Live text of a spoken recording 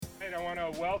I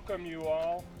want to welcome you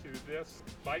all to this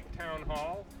Bike Town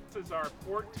Hall. This is our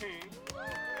 14th.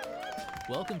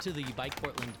 Welcome to the Bike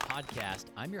Portland podcast.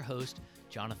 I'm your host,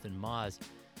 Jonathan Maz.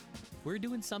 We're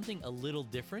doing something a little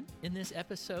different in this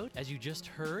episode. As you just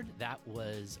heard, that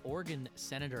was Oregon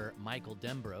Senator Michael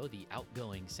Dembrow, the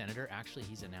outgoing senator. Actually,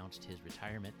 he's announced his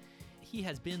retirement. He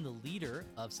has been the leader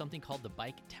of something called the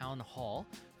Bike Town Hall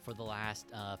for the last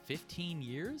 15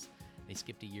 years. They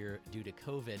skipped a year due to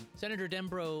COVID. Senator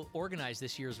Dembrow organized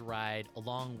this year's ride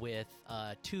along with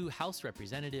two House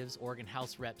representatives, Oregon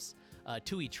House Reps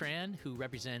Thuy Tran, who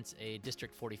represents a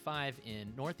District 45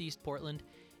 in Northeast Portland,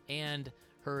 and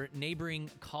her neighboring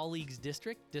colleagues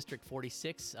district, District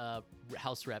 46,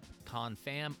 House Rep Con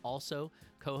Pham also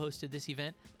co-hosted this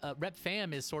event. Rep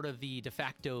Pham is sort of the de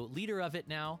facto leader of it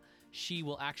now. She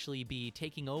will actually be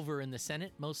taking over in the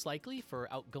Senate, most likely,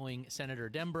 for outgoing Senator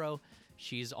Dembrow.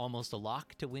 She's almost a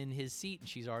lock to win his seat, and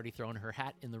she's already thrown her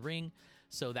hat in the ring.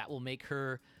 So that will make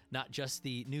her not just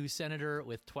the new senator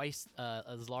with twice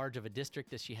as large of a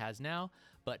district as she has now,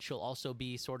 but she'll also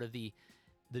be sort of the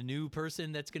new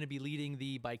person that's going to be leading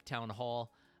the Bike Town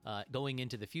Hall going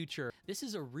into the future. This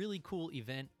is a really cool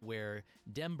event where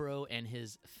Dembrow and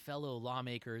his fellow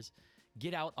lawmakers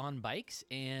get out on bikes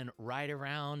and ride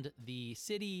around the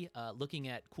city, looking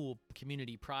at cool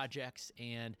community projects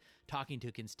and talking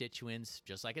to constituents,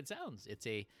 just like it sounds. It's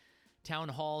a town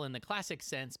hall in the classic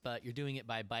sense, but you're doing it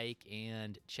by bike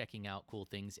and checking out cool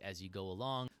things as you go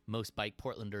along. Most Bike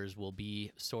Portlanders will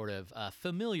be sort of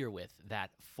familiar with that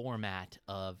format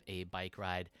of a bike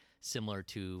ride, similar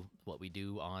to what we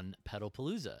do on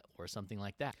Pedalpalooza or something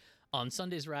like that. On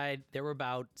Sunday's ride, there were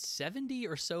about 70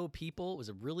 or so people. It was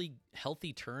a really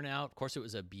healthy turnout. Of course, it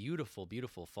was a beautiful,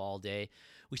 beautiful fall day.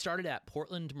 We started at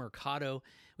Portland Mercado.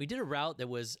 We did a route that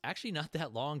was actually not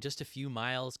that long, just a few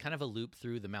miles, kind of a loop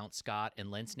through the Mount Scott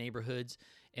and Lentz neighborhoods.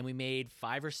 And we made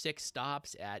 5 or 6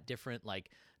 stops at different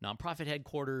nonprofit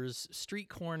headquarters, street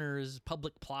corners,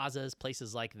 public plazas,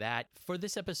 places like that. For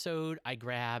this episode, I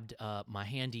grabbed my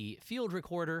handy field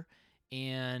recorder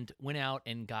and went out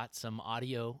and got some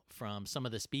audio from some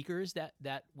of the speakers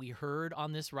that we heard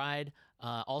on this ride.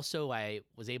 Also, I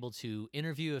was able to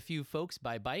interview a few folks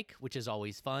by bike, which is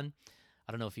always fun.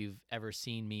 I don't know if you've ever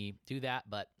seen me do that,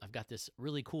 but I've got this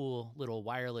really cool little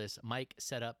wireless mic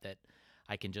set up that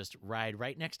I can just ride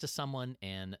right next to someone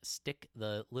and stick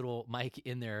the little mic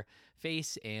in their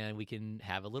face, and we can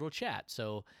have a little chat.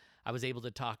 So I was able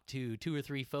to talk to 2 or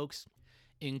 3 folks,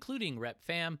 including Rep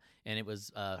Pham, and it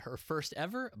was her first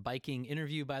ever biking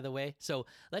interview, by the way. So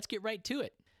let's get right to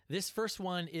it. This first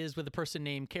one is with a person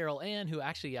named Carol Ann, who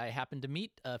actually I happened to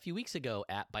meet a few weeks ago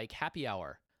at Bike Happy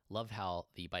Hour. Love how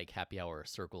the Bike Happy Hour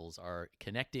circles are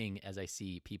connecting as I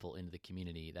see people into the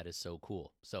community. That is so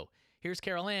cool. So here's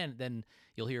Carol Ann, then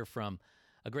you'll hear from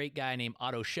a great guy named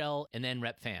Otto Schell, and then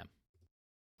Rep Pham.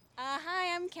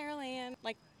 Hi, I'm Carol Ann.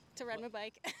 Like to ride my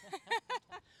bike.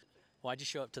 Why'd you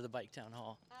show up to the Bike Town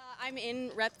Hall? I'm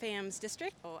in Rep Pham's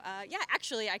district.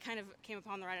 Actually, I kind of came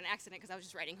upon the ride on accident because I was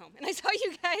just riding home and I saw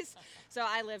you guys. So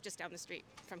I live just down the street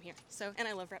from here. And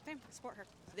I love Rep Pham. I support her.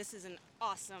 This is an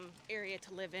awesome area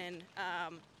to live in.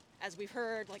 As we've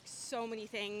heard, so many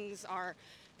things are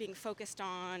being focused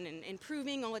on and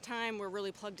improving all the time. We're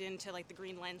really plugged into the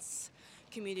Green Lentz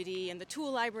community and the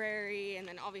tool library, and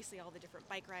then obviously all the different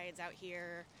bike rides out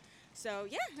here. So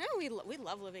we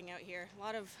love living out here. A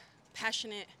lot of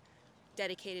passionate,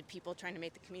 dedicated people trying to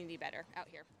make the community better out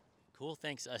here. Cool,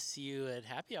 thanks. See you at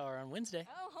Happy Hour on Wednesday.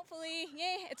 Oh, hopefully.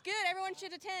 Yay, it's good. Everyone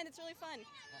should attend. It's really fun.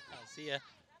 See ya.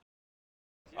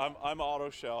 I'm Otto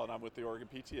Schell, and I'm with the Oregon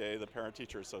PTA, the Parent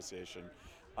Teacher Association.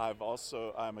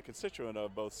 I'm a constituent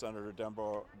of both Senator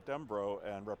Dembrow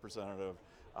and Representative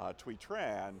Thuy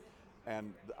Tran,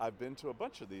 and I've been to a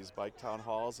bunch of these bike town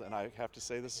halls, and I have to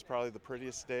say this is probably the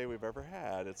prettiest day we've ever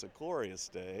had. It's a glorious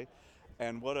day,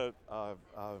 and what a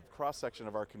cross-section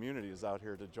of our community is out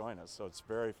here to join us. So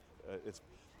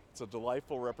it's a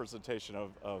delightful representation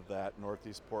of that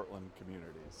Northeast Portland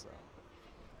community. So.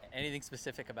 Anything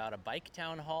specific about a bike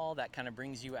town hall that kind of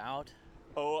brings you out?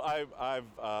 Oh,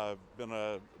 I've been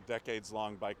a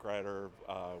decades-long bike rider,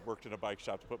 worked in a bike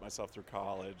shop to put myself through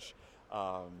college.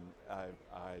 I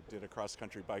did a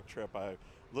cross-country bike trip,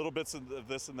 little bits of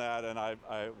this and that, and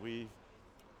the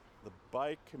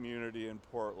bike community in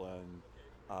Portland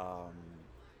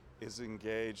is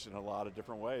engaged in a lot of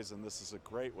different ways, and this is a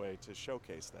great way to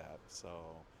showcase that. So,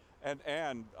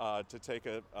 and to take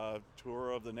a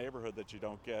tour of the neighborhood that you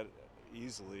don't get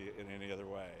easily in any other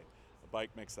way. A bike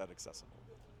makes that accessible.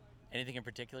 Anything in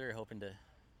particular you're hoping to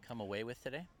come away with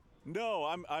today? No,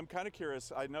 I'm kind of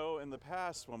curious. I know in the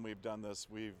past when we've done this,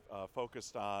 we've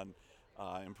focused on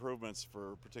improvements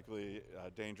for particularly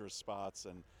dangerous spots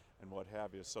and what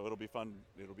have you. So it'll be fun.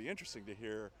 It'll be interesting to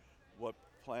hear what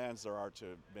plans there are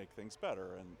to make things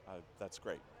better, and that's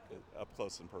great, up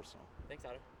close and personal. Thanks,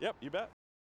 Otto. Yep, you bet.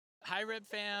 Hi, Rep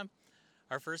Fam.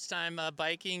 Our first time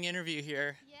biking interview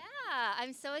here. Yeah,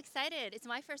 I'm so excited. It's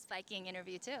my first biking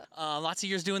interview too. Lots of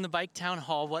years doing the Bike Town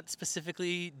Hall. What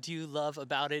specifically do you love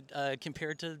about it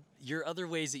compared to your other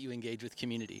ways that you engage with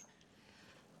community?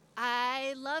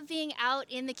 I love being out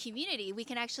in the community. We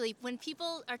can actually, when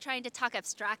people are trying to talk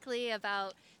abstractly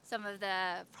about some of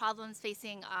the problems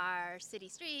facing our city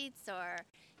streets or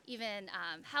even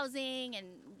housing and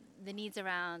the needs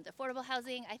around affordable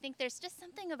housing, I think there's just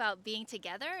something about being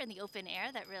together in the open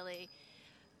air that really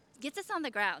gets us on the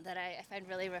ground that I find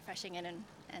really refreshing and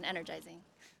energizing.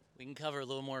 We can cover a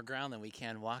little more ground than we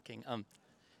can walking.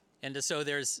 And so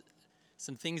there's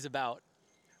some things about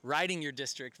riding your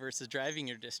district versus driving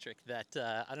your district that,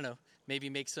 I don't know, maybe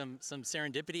make some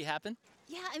serendipity happen?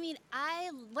 Yeah, I mean,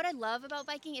 what I love about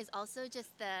biking is also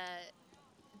just the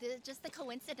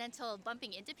coincidental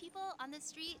bumping into people on the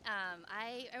street.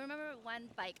 I remember one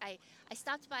bike, I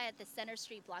stopped by at the Center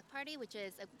Street Block Party, which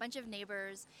is a bunch of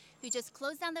neighbors who just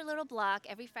close down their little block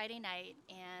every Friday night,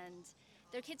 and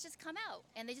their kids just come out,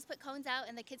 and they just put cones out,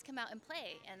 and the kids come out and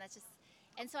play,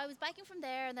 and so I was biking from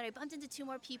there, and then I bumped into two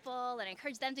more people, and I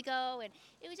encouraged them to go, and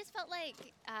it just felt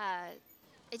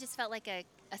like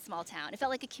a small town. It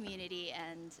felt like a community,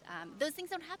 and those things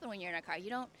don't happen when you're in a car.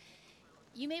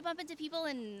 You may bump into people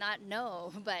and not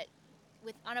know, but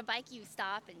on a bike you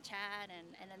stop and chat,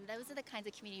 and then those are the kinds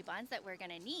of community bonds that we're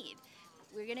going to need.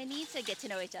 We're going to need to get to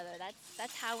know each other.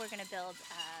 That's how we're going to build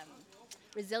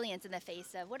resilience in the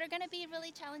face of what are going to be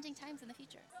really challenging times in the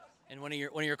future. And one of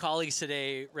your colleagues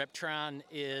today, Rep Tran,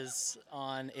 is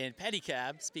on a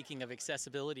pedicab, speaking of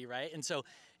accessibility, right?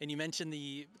 And you mentioned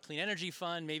the Clean Energy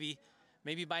Fund. Maybe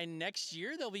by next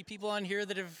year there'll be people on here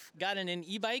that have gotten an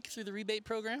e-bike through the rebate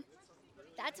program?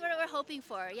 That's what we're hoping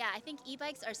for. Yeah, I think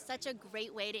e-bikes are such a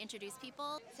great way to introduce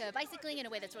people to bicycling in a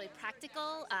way that's really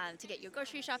practical, to get your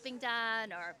grocery shopping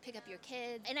done or pick up your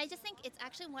kids. And I just think it's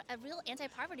actually a real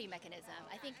anti-poverty mechanism.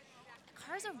 I think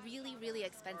cars are really, really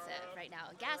expensive right now.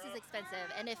 Gas is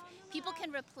expensive. And if people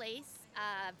can replace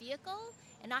a vehicle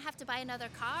and not have to buy another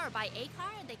car or buy a car,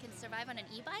 and they can survive on an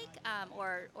e-bike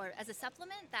or as a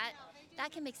supplement,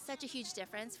 that can make such a huge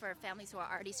difference for families who are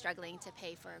already struggling to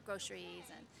pay for groceries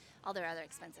and all their other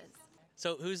expenses.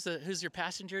 So who's your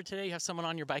passenger today? You have someone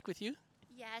on your bike with you?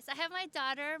 Yes, I have my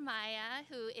daughter, Maya,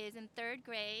 who is in 3rd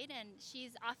grade, and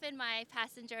she's often my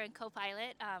passenger and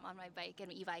co-pilot on my bike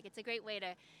and e-bike. It's a great way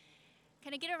to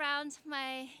kind of get around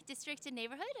my district and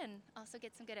neighborhood and also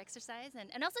get some good exercise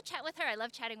and also chat with her. I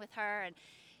love chatting with her and,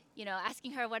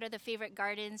 asking her what are the favorite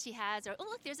gardens she has, or, oh,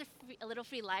 look, there's a little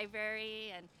free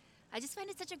library. And I just find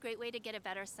it such a great way to get a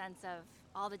better sense of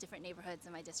all the different neighborhoods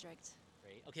in my district.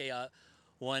 Great. Okay,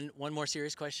 one more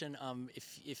serious question.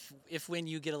 If when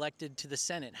you get elected to the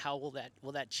Senate, how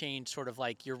will that change sort of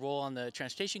like your role on the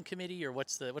Transportation Committee, or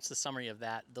what's the summary of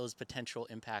those potential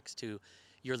impacts to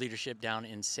your leadership down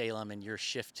in Salem and your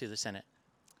shift to the Senate?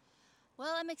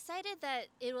 Well, I'm excited that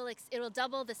it will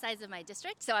double the size of my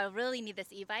district, so I'll really need this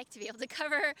e-bike to be able to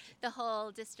cover the whole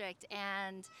district.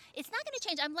 And it's not going to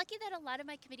change. I'm lucky that a lot of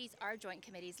my committees are joint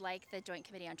committees, like the Joint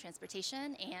Committee on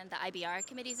Transportation, and the IBR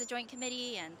Committee is a joint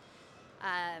committee, and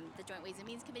the Joint Ways and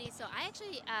Means Committee. So I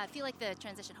actually feel like the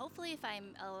transition, hopefully if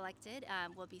I'm elected,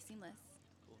 will be seamless.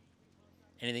 Cool.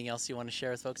 Anything else you want to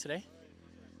share with folks today?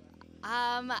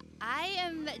 I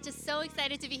am just so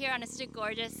excited to be here on a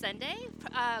gorgeous Sunday.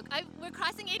 We're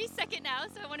crossing 82nd now,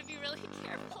 so I want to be really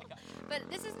careful. But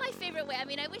this is my favorite way. I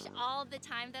mean, I wish all the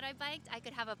time that I biked, I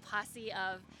could have a posse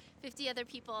of 50 other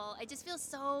people. It just feels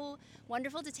so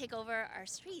wonderful to take over our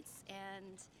streets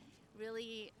and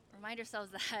really remind ourselves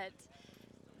that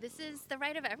this is the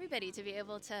right of everybody to be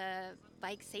able to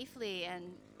bike safely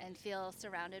and feel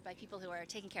surrounded by people who are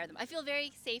taking care of them. I feel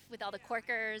very safe with all the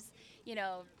corkers,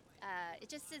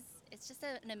 it's just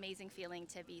an amazing feeling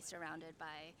to be surrounded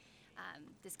by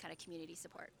this kind of community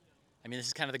support. I mean, this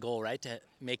is kind of the goal, right? To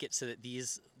make it so that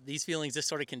these feelings, this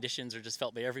sort of conditions are just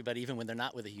felt by everybody, even when they're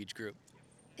not with a huge group.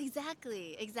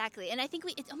 Exactly. And I think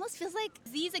it almost feels like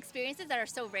these experiences that are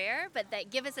so rare, but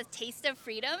that give us a taste of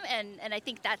freedom, and I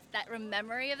think that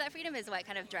memory of that freedom is what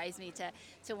kind of drives me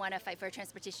to want to fight for a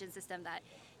transportation system that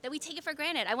we take it for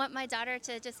granted. I want my daughter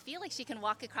to just feel like she can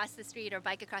walk across the street or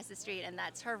bike across the street, and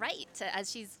that's her right as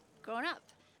she's grown up.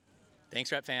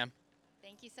 Thanks, Rep Fam.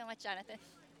 Thank you so much, Jonathan.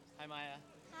 Hi, Maya.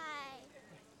 Hi.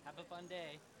 Have a fun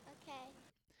day. Okay.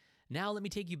 Now let me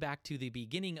take you back to the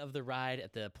beginning of the ride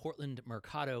at the Portland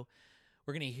Mercado,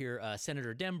 We're going to hear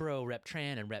Senator Dembro, Rep.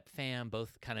 Tran, and Rep. Pham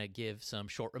both kind of give some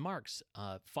short remarks,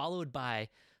 followed by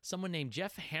someone named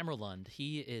Jeff Hammerlund.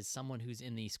 He is someone who's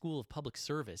in the School of Public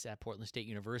Service at Portland State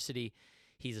University.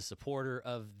 He's a supporter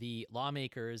of the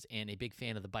lawmakers and a big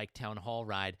fan of the Bike Town Hall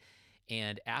ride.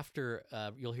 And after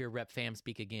you'll hear Rep. Pham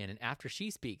speak again, and after she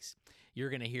speaks,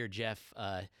 you're going to hear Jeff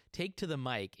take to the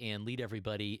mic and lead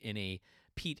everybody in a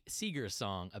Pete Seeger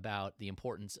song about the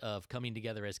importance of coming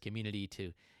together as community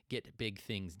to get big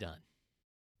things done.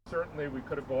 Certainly we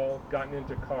could have all gotten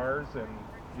into cars and,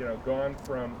 gone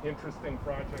from interesting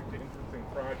project to interesting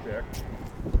project.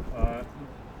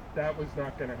 That was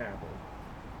not going to happen.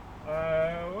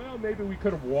 Well, maybe we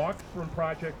could have walked from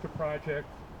project to project,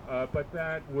 but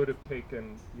that would have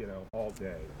taken, all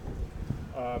day.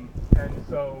 And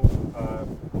so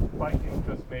biking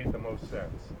just made the most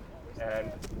sense.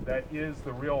 And that is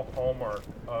the real hallmark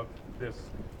of this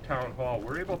town hall.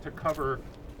 We're able to cover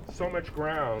so much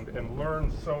ground and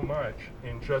learn so much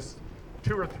in just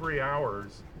 2 or 3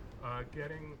 hours,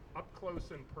 getting up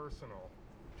close and personal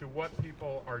to what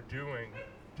people are doing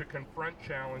to confront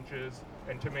challenges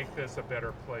and to make this a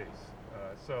better place.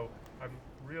 So I'm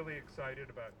really excited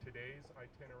about today's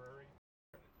itinerary.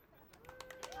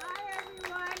 Hi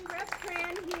everyone, Rep.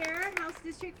 Tran here, House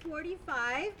District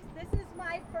 45. This is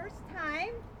my first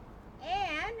time,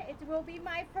 and it will be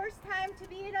my first time to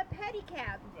be in a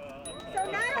pedicab.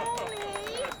 So not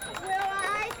only will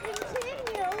I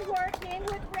continue working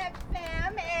with Rep.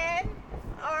 Pham and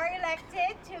are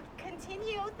elected to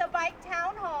continue the Bike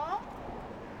Town Hall,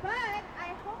 but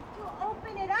I hope to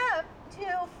open it up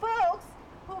to folks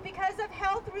who, because of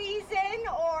health reason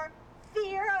or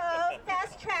fear of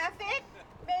fast traffic,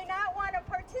 may not want to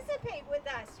participate with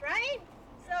us, right?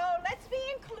 So let's be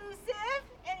inclusive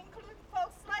and include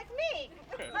folks like me.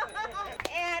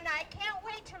 And I can't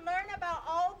wait to learn about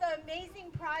all the amazing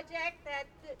projects that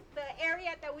the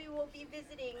area that we will be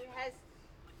visiting has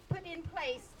put in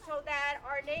place so that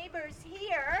our neighbors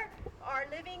here are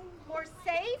living more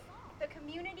safe, the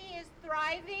community is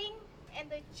thriving, and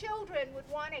the children would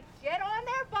want to get on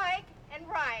their bike and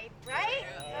ride, right?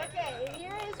 Okay,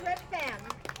 here is Rep. Pham.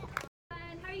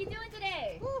 How are you doing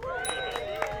today?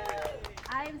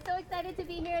 I'm so excited to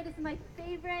be here. This is my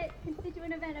favorite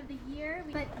constituent event of the year.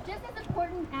 But just as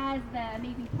important as the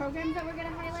amazing programs that we're going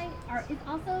to highlight is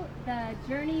also the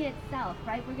journey itself,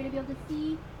 right? We're going to be able to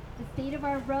see the state of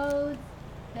our roads,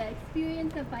 the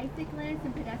experience of bicyclists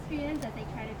and pedestrians as they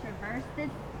try to traverse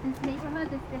this neighborhood,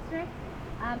 this district.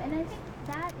 And I think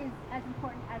that is as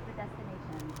important as the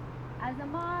destination. As a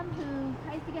mom who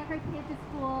tries to get her kid to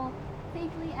school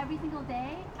safely every single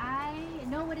day, I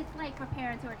know what it's like for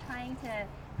parents who are trying to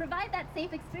provide that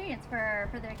safe experience for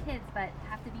their kids, but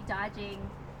have to be dodging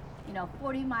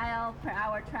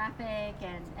 40-mile-per-hour traffic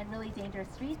and really dangerous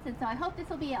streets. And so I hope this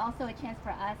will be also a chance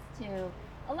for us to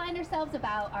align ourselves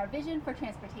about our vision for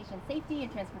transportation safety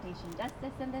and transportation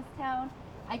justice in this town.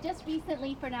 I just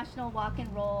recently, for National Walk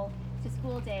and Roll to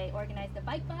School Day, organized a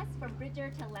bike bus from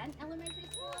Bridger to Lent Elementary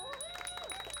School.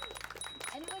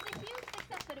 And it was a huge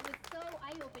success, but it was so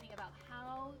eye-opening about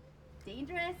how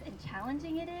dangerous and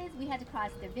challenging it is. We had to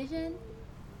cross Division,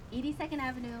 82nd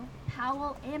Avenue,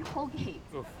 Powell, and Holgate.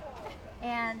 Oof.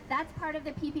 And that's part of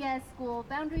the PPS school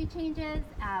boundary changes,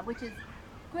 which is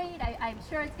great. I'm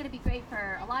sure it's going to be great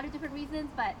for a lot of different reasons,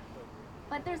 but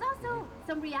there's also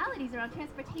some realities around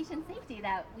transportation safety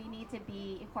that we need to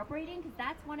be incorporating, because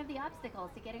that's one of the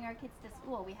obstacles to getting our kids to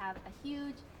school. We have a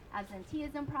huge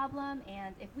absenteeism problem,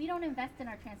 and if we don't invest in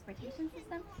our transportation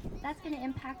system, that's going to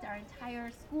impact our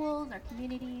entire schools, our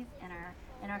communities, and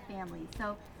our families.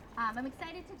 So I'm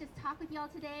excited to just talk with y'all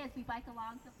today as we bike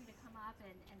along. Feel free to come up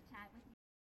and chat with me.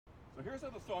 So here's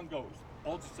how the song goes.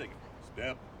 I'll just sing it.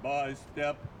 Step by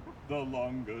step, the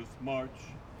longest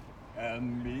march,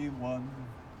 and be one,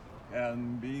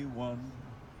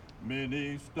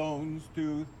 many stones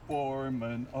to form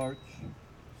an arch,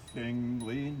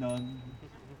 singly none,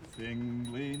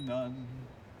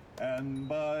 and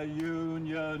by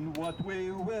union what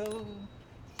we will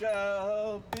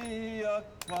shall be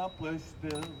accomplished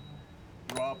still.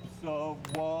 Drops of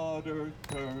water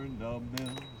turn a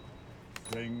mill,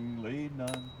 singly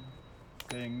none.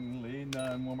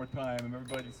 One more time, and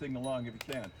everybody sing along if you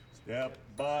can. Step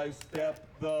by step,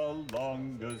 the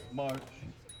longest march,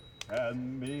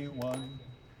 can be one,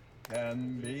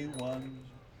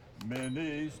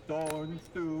 many stones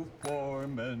to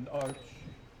form an arch,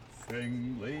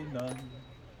 singly none,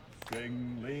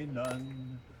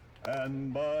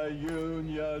 and by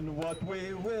union what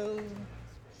we will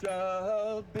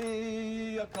shall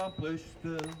be accomplished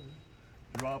still.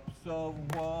 Drops of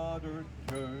water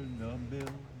turn a mill,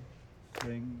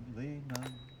 Singly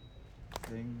none,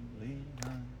 singly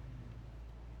none.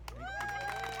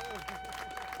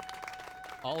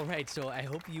 All right, so I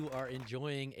hope you are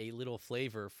enjoying a little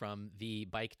flavor from the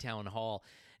Bike Town Hall.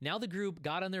 Now the group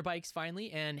got on their bikes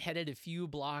finally and headed a few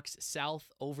blocks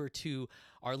south over to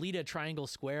Arleta Triangle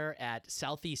Square at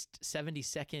Southeast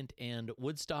 72nd and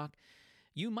Woodstock.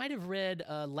 You might have read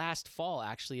last fall,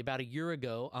 actually, about a year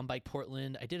ago on Bike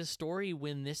Portland. I did a story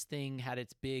when this thing had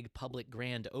its big public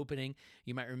grand opening.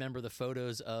 You might remember the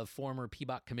photos of former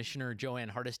PBOT Commissioner Joanne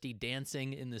Hardesty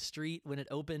dancing in the street when it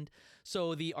opened.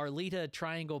 So the Arleta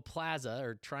Triangle Plaza,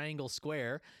 or Triangle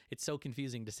Square, it's so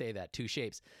confusing to say that, two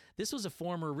shapes. This was a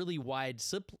former really wide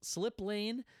slip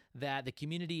lane that the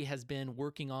community has been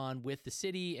working on with the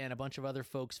city and a bunch of other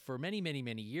folks for many, many,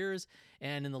 many years.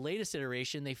 And in the latest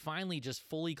iteration, they finally just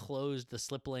fully closed the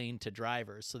slip lane to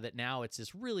drivers so that now it's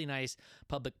this really nice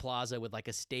public plaza with like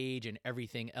a stage and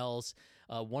everything else.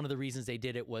 One of the reasons they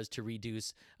did it was to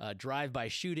reduce drive-by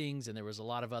shootings, and there was a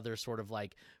lot of other sort of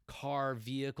like car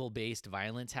vehicle-based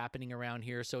violence happening around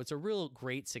here. So it's a real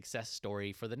great success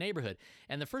story for the neighborhood.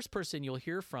 And the first person you'll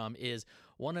hear from is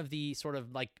one of the sort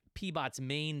of like PBOT's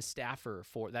main staffer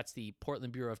that's the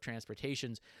Portland Bureau of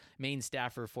Transportation's main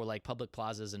staffer for like public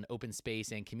plazas and open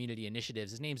space and community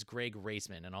initiatives. His name's Greg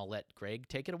Raceman, and I'll let Greg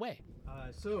take it away.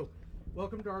 So,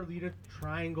 welcome to Arleta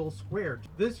Triangle Square.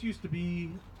 This used to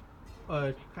be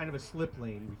a kind of a slip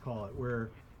lane, we call it,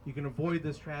 where you can avoid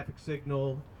this traffic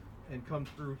signal and come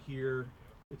through here.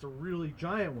 It's a really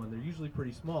giant one. They're usually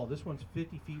pretty small. This one's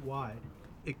 50 feet wide.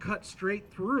 It cut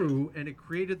straight through, and it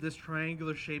created this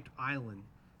triangular shaped island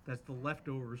that's the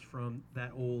leftovers from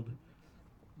that old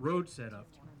road setup.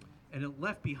 And it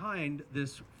left behind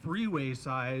this freeway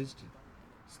sized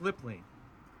slip lane.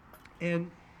 And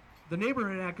the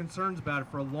neighborhood had concerns about it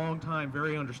for a long time,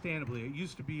 very understandably. It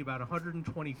used to be about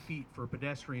 120 feet for a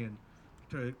pedestrian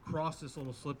to cross this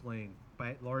little slip lane,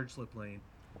 large slip lane,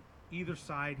 either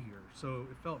side here. So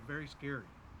it felt very scary,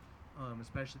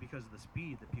 especially because of the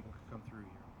speed that people could come through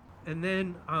here. And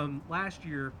then last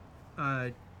year,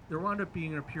 there wound up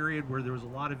being a period where there was a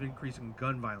lot of increase in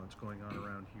gun violence going on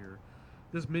around here.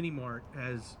 This mini mart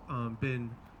has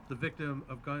been the victim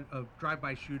of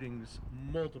drive-by shootings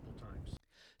multiple times.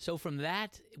 So from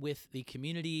that, with the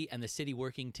community and the city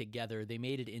working together, they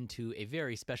made it into a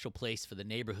very special place for the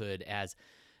neighborhood, as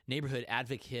neighborhood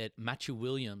advocate Matthew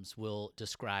Williams will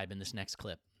describe in this next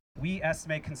clip. We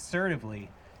estimate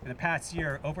conservatively in the past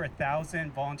year, over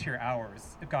 1,000 volunteer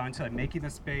hours have gone into making the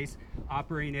space,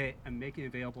 operating it, and making it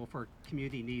available for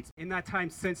community needs. In that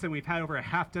time since then, we've had over a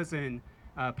half dozen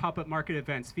pop-up market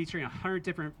events featuring 100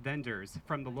 different vendors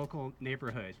from the local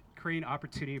neighborhood, creating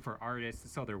opportunity for artists to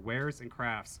sell their wares and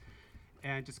crafts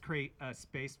and just create a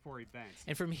space for events.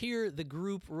 And from here, the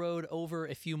group rode over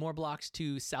a few more blocks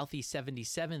to Southeast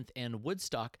 77th and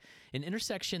Woodstock, an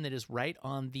intersection that is right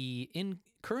on the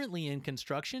currently in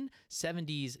construction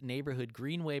 70s neighborhood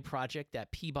greenway project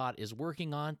that PBOT is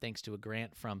working on thanks to a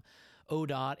grant from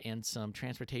ODOT and some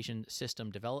transportation system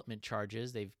development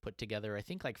charges. They've put together, I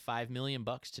think, like $5 million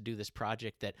to do this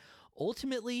project that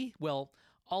ultimately, well,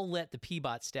 I'll let the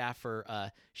PBOT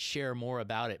staffer share more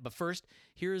about it. But first,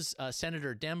 here's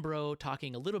Senator Dembro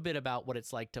talking a little bit about what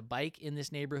it's like to bike in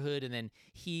this neighborhood, and then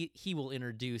he will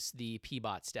introduce the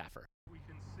PBOT staffer. We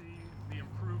can see the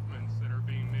improvements that are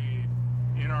being made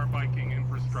in our biking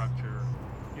infrastructure.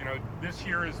 You know, this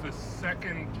year is the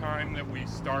second time that we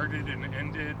started and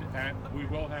ended at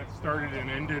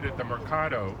the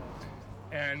Mercado.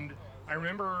 And I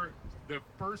remember the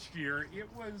first year, it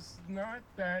was not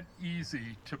that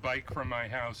easy to bike from my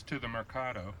house to the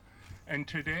Mercado. And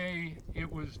today,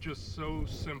 it was just so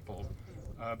simple.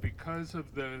 Because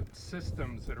of the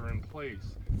systems that are in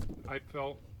place, I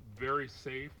felt very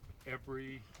safe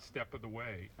every step of the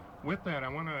way. With that, I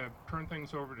want to turn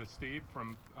things over to Steve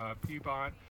from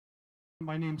PBOT.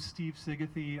 My name's Steve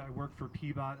Sigathy. I work for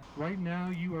PBOT. Right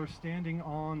now, you are standing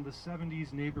on the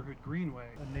 70s Neighborhood Greenway.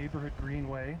 A neighborhood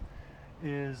greenway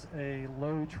is a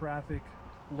low-traffic,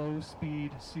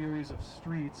 low-speed series of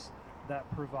streets that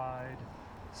provide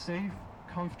safe,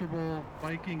 comfortable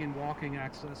biking and walking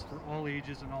access for all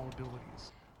ages and all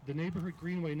abilities. The Neighborhood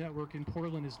Greenway network in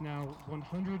Portland is now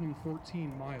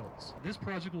 114 miles. This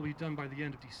project will be done by the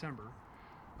end of December,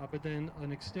 but then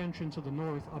an extension to the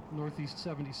north, up Northeast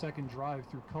 72nd Drive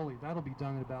through Cully, that'll be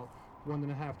done in about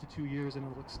 1.5 to 2 years, and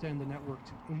it'll extend the network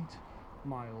to 8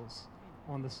 miles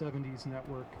on the 70s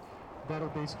network. That'll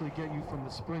basically get you from the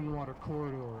Springwater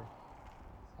corridor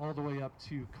all the way up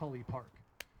to Cully Park.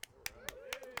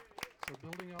 So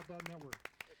building out that network.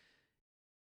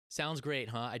 Sounds great,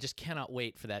 huh? I just cannot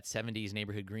wait for that 70s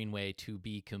neighborhood greenway to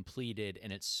be completed,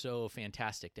 and it's so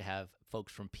fantastic to have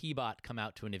folks from PBOT come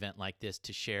out to an event like this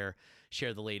to share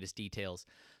the latest details.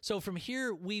 So from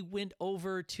here, we went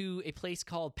over to a place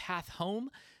called Path Home.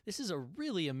 This is a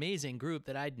really amazing group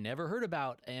that I'd never heard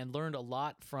about and learned a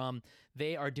lot from.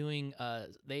 They are doing,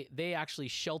 they actually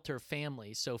shelter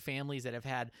families, so families that have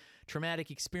had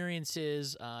traumatic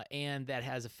experiences and that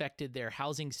has affected their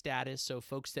housing status, so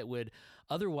folks that would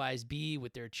otherwise be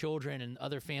with their children and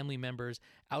other family members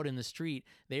out in the street,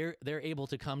 they're able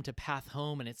to come to Path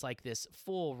Home, and it's like this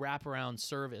full wraparound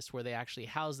service where they actually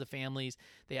house the families.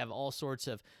 They have all sorts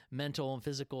of mental and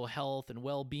physical health and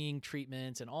well-being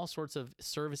treatments and all sorts of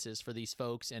services for these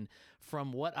folks. And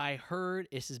from what I heard,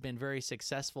 this has been very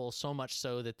successful, so much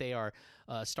so that they are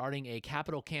starting a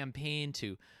capital campaign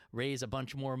to raise a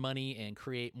bunch more money and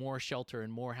create more shelter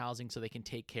and more housing so they can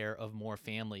take care of more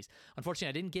families. Unfortunately,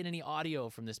 I didn't get any audio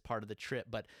from this part of the trip,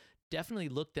 but definitely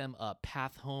look them up.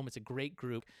 Path Home. It's a great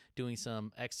group doing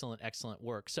some excellent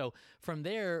work. So from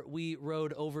there, we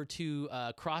rode over to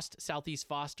crossed Southeast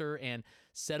Foster and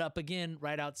set up again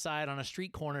right outside on a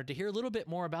street corner to hear a little bit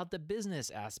more about the business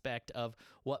aspect of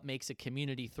what makes a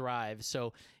community thrive.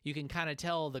 So you can kind of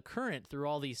tell the current through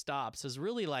all these stops is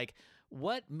really like,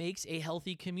 what makes a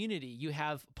healthy community? You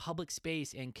have public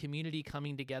space and community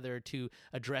coming together to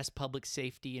address public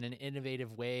safety in an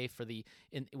innovative way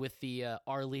with the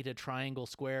Arleta Triangle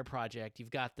Square project. You've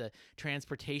got the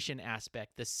transportation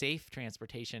aspect, the safe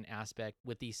transportation aspect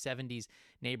with the 70s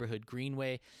neighborhood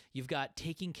greenway. You've got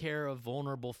taking care of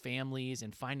vulnerable families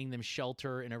and finding them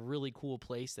shelter in a really cool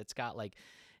place that's got like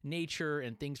nature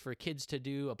and things for kids to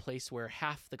do, a place where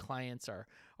half the clients are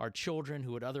children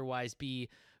who would otherwise be,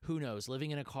 who knows,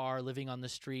 living in a car, living on the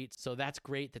street. So that's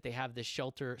great that they have this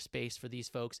shelter space for these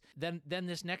folks. Then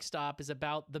this next stop is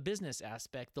about the business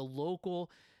aspect, the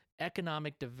local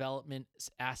economic development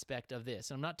aspect of this.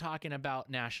 And I'm not talking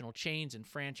about national chains and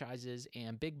franchises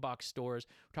and big box stores.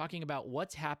 We're talking about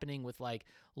what's happening with like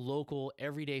local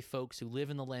everyday folks who live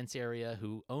in the Lents area,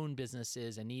 who own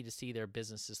businesses and need to see their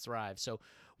businesses thrive. So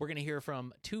we're going to hear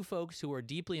from two folks who are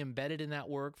deeply embedded in that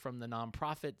work from the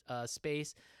nonprofit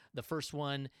space. The first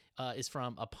one is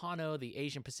from APANO, the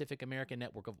Asian Pacific American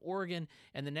Network of Oregon.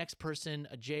 And the next person,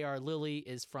 J.R. Lilly,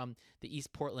 is from the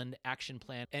East Portland Action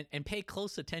Plan. And pay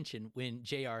close attention when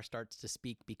J.R. starts to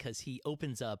speak, because he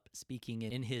opens up speaking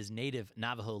in his native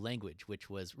Navajo language, which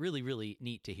was really, really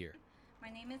neat to hear. My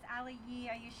name is Ali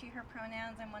Yee. I use she, her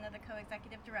pronouns. I'm one of the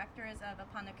co-executive directors of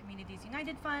APANO Communities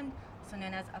United Fund, also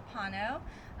known as APANO.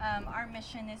 Our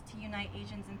mission is to unite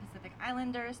Asians and Pacific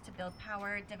Islanders to build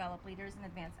power, develop leaders, and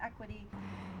advance equity.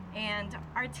 And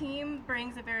our team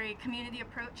brings a very community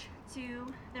approach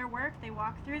to their work. They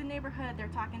walk through the neighborhood. They're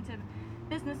talking to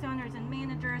business owners and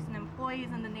managers and employees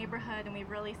in the neighborhood, and we've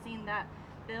really seen that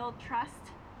build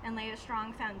trust and lay a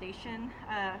strong foundation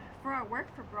for our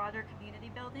work for broader community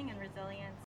building and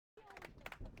resilience.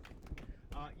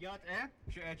 Yat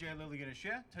J Lilligan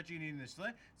Share, touching in the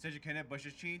slit, Sajikana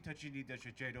Bushachin, touching the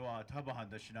Jado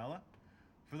Tabahan the Shinala.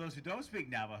 For those who don't speak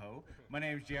Navajo, my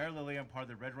name is J.R. Lilly. I'm part of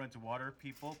the Red Run to Water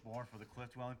people, born for the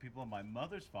Cliff Dwelling people. My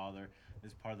mother's father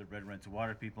is part of the Red Run to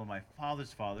Water people. My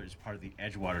father's father is part of the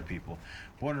Edgewater people.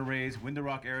 Born and raised Window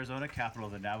Rock, Arizona, capital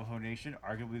of the Navajo Nation,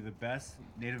 arguably the best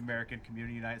Native American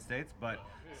community in the United States, but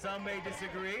some may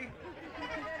disagree.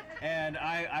 And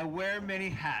I wear many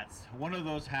hats. One of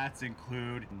those hats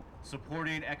include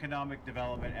supporting economic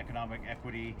development, economic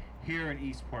equity here in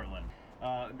East Portland.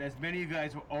 As many of you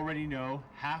guys already know,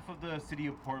 half of the city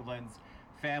of Portland's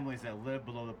families that live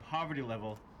below the poverty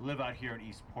level live out here in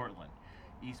East Portland.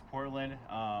 East Portland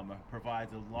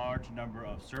provides a large number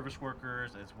of service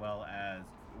workers, as well as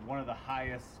one of the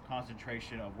highest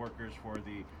concentration of workers for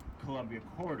the Columbia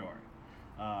Corridor.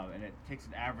 And it takes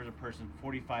an average person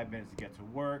 45 minutes to get to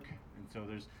work, and so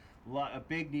there's a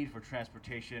big need for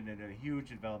transportation and a huge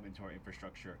development to our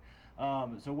infrastructure.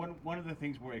 So one of the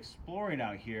things we're exploring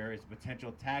out here is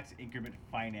potential tax increment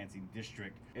financing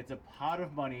district. It's a pot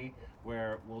of money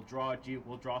where we'll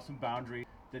draw some boundaries.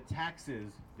 The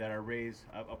taxes that are raised,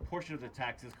 a portion of the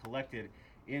taxes collected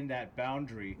in that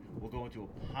boundary will go into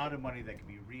a pot of money that can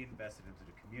be reinvested into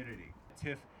the community.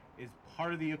 TIF is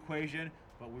part of the equation,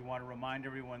 but we want to remind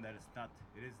everyone that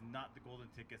it is not the golden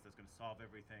tickets that's going to solve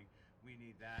everything. We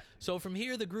need that. So from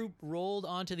here, the group rolled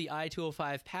onto the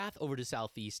I-205 path over to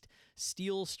Southeast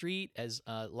Steel Street. As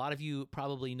a lot of you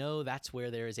probably know, that's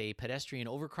where there is a pedestrian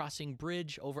overcrossing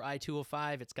bridge over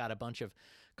I-205. It's got a bunch of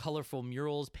colorful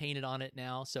murals painted on it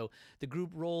now. So the group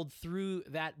rolled through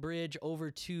that bridge over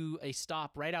to a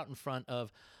stop right out in front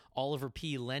of Oliver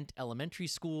P. Lent Elementary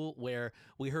School, where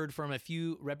we heard from a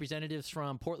few representatives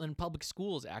from Portland Public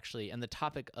Schools, actually, and the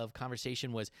topic of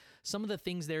conversation was some of the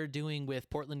things they're doing with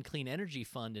Portland Clean Energy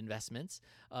Fund investments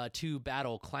to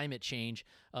battle climate change,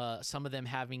 some of them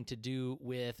having to do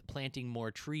with planting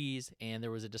more trees, and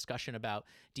there was a discussion about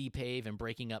depave and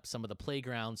breaking up some of the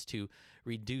playgrounds to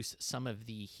reduce some of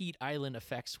the heat island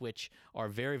effects, which are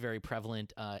very, very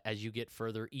prevalent as you get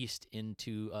further east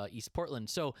into East Portland.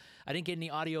 So I didn't get any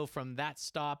audio from that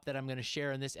stop that I'm going to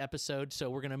share in this episode, so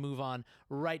we're going to move on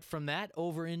right from that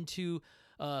over into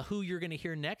who you're going to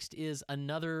hear next is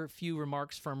another few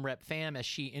remarks from Rep. Pham as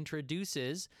she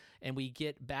introduces, and we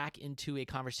get back into a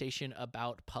conversation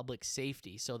about public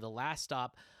safety. So the last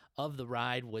stop of the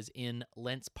ride was in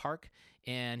Lents Park,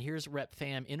 and here's Rep.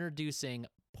 Pham introducing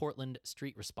Portland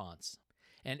Street Response.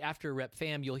 And after Rep.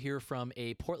 Pham, you'll hear from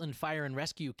a Portland Fire and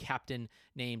Rescue captain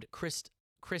named Chris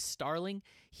Starling.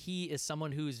 He is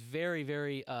someone who's very,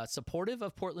 very supportive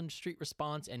of Portland Street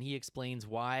Response, and he explains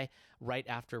why right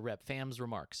after Rep. Pham's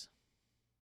remarks.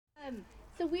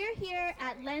 So we're here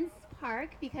at Lents Park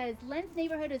because Lents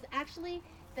neighborhood is actually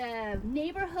the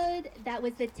neighborhood that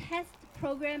was the test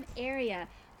program area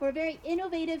for a very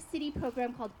innovative city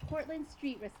program called Portland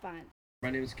Street Response. My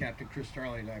name is Captain Chris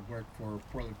Starling, and I work for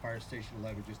Portland Fire Station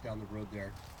 11 just down the road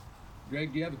there.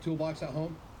 Greg, do you have a toolbox at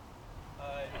home?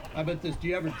 How about this? Do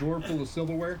you have a drawer full of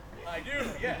silverware? I do,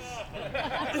 yes.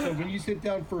 So when you sit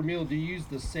down for a meal, do you use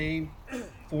the same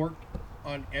fork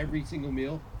on every single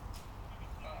meal?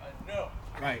 No.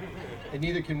 Right, and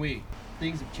neither can we.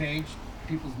 Things have changed,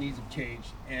 people's needs have changed,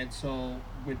 and so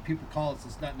when people call us,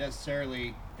 it's not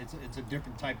necessarily, it's a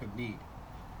different type of need.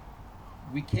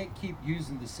 We can't keep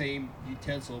using the same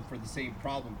utensil for the same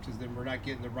problem because then we're not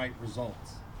getting the right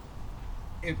results.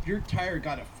 If your tire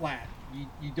got a flat,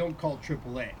 you don't call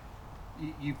AAA.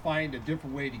 You find a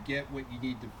different way to get what you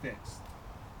need to fix.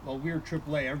 Well, we were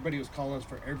AAA. Everybody was calling us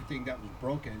for everything that was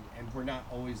broken, and we're not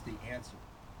always the answer.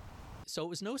 So it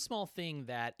was no small thing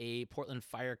that a Portland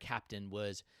fire captain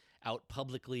was out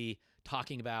publicly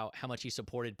talking about how much he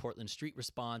supported Portland Street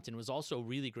Response, and it was also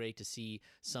really great to see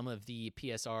some of the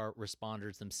PSR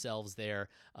responders themselves there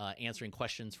answering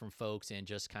questions from folks and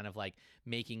just kind of like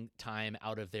making time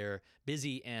out of their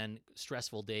busy and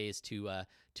stressful days to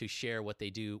share what they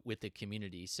do with the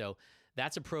community. So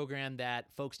that's a program that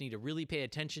folks need to really pay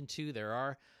attention to. There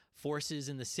are forces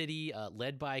in the city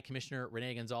led by Commissioner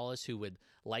Renee Gonzalez who would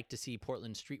like to see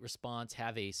Portland Street Response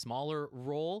have a smaller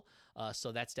role.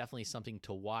 So that's definitely something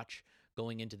to watch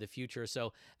going into the future.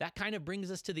 So that kind of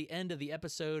brings us to the end of the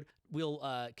episode.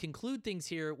 We'll conclude things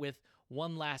here with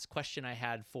one last question I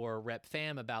had for Rep.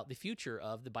 Pham about the future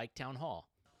of the Bike Town Hall.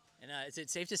 And is it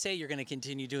safe to say you're going to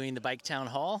continue doing the Bike Town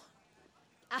Hall?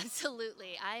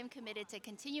 Absolutely. I am committed to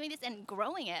continuing this and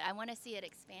growing it. I want to see it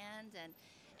expand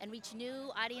and reach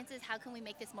new audiences. How can we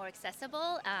make this more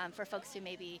accessible for folks who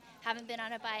maybe haven't been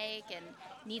on a bike and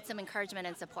need some encouragement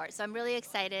and support? So I'm really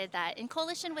excited that in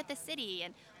coalition with the city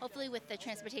and hopefully with the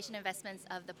transportation investments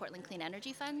of the Portland Clean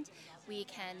Energy Fund, we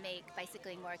can make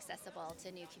bicycling more accessible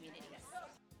to new communities.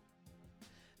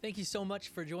 Thank you so much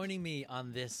for joining me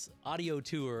on this audio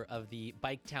tour of the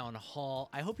Bike Town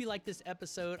Hall. I hope you liked this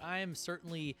episode. I am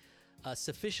certainly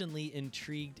sufficiently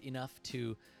intrigued enough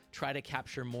to try to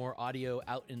capture more audio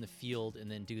out in the field and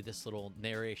then do this little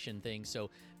narration thing. So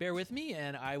bear with me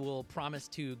and I will promise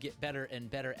to get better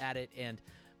and better at it. And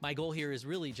my goal here is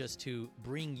really just to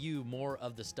bring you more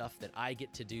of the stuff that I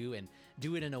get to do and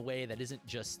do it in a way that isn't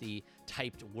just the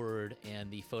typed word and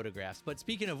the photographs. But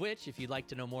speaking of which, if you'd like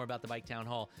to know more about the Bike Town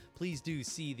Hall, please do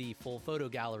see the full photo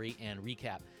gallery and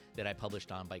recap that I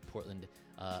published on Bike Portland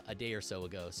a day or so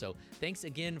ago. So thanks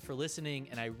again for listening,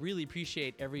 and I really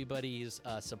appreciate everybody's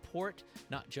support,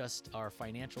 not just our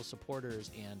financial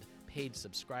supporters and paid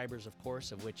subscribers, of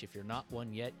course, of which if you're not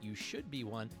one yet, you should be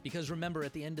one. Because remember,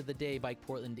 at the end of the day, Bike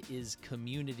Portland is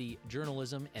community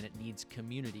journalism, and it needs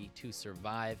community to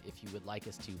survive. If you would like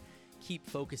us to keep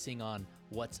focusing on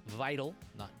what's vital,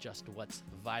 not just what's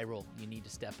viral, you need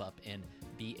to step up and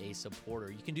be a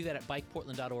supporter. You can do that at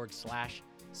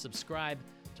bikeportland.org/subscribe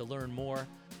to learn more.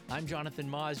 I'm Jonathan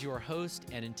Maz, your host,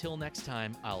 and until next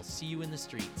time, I'll see you in the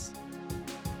streets.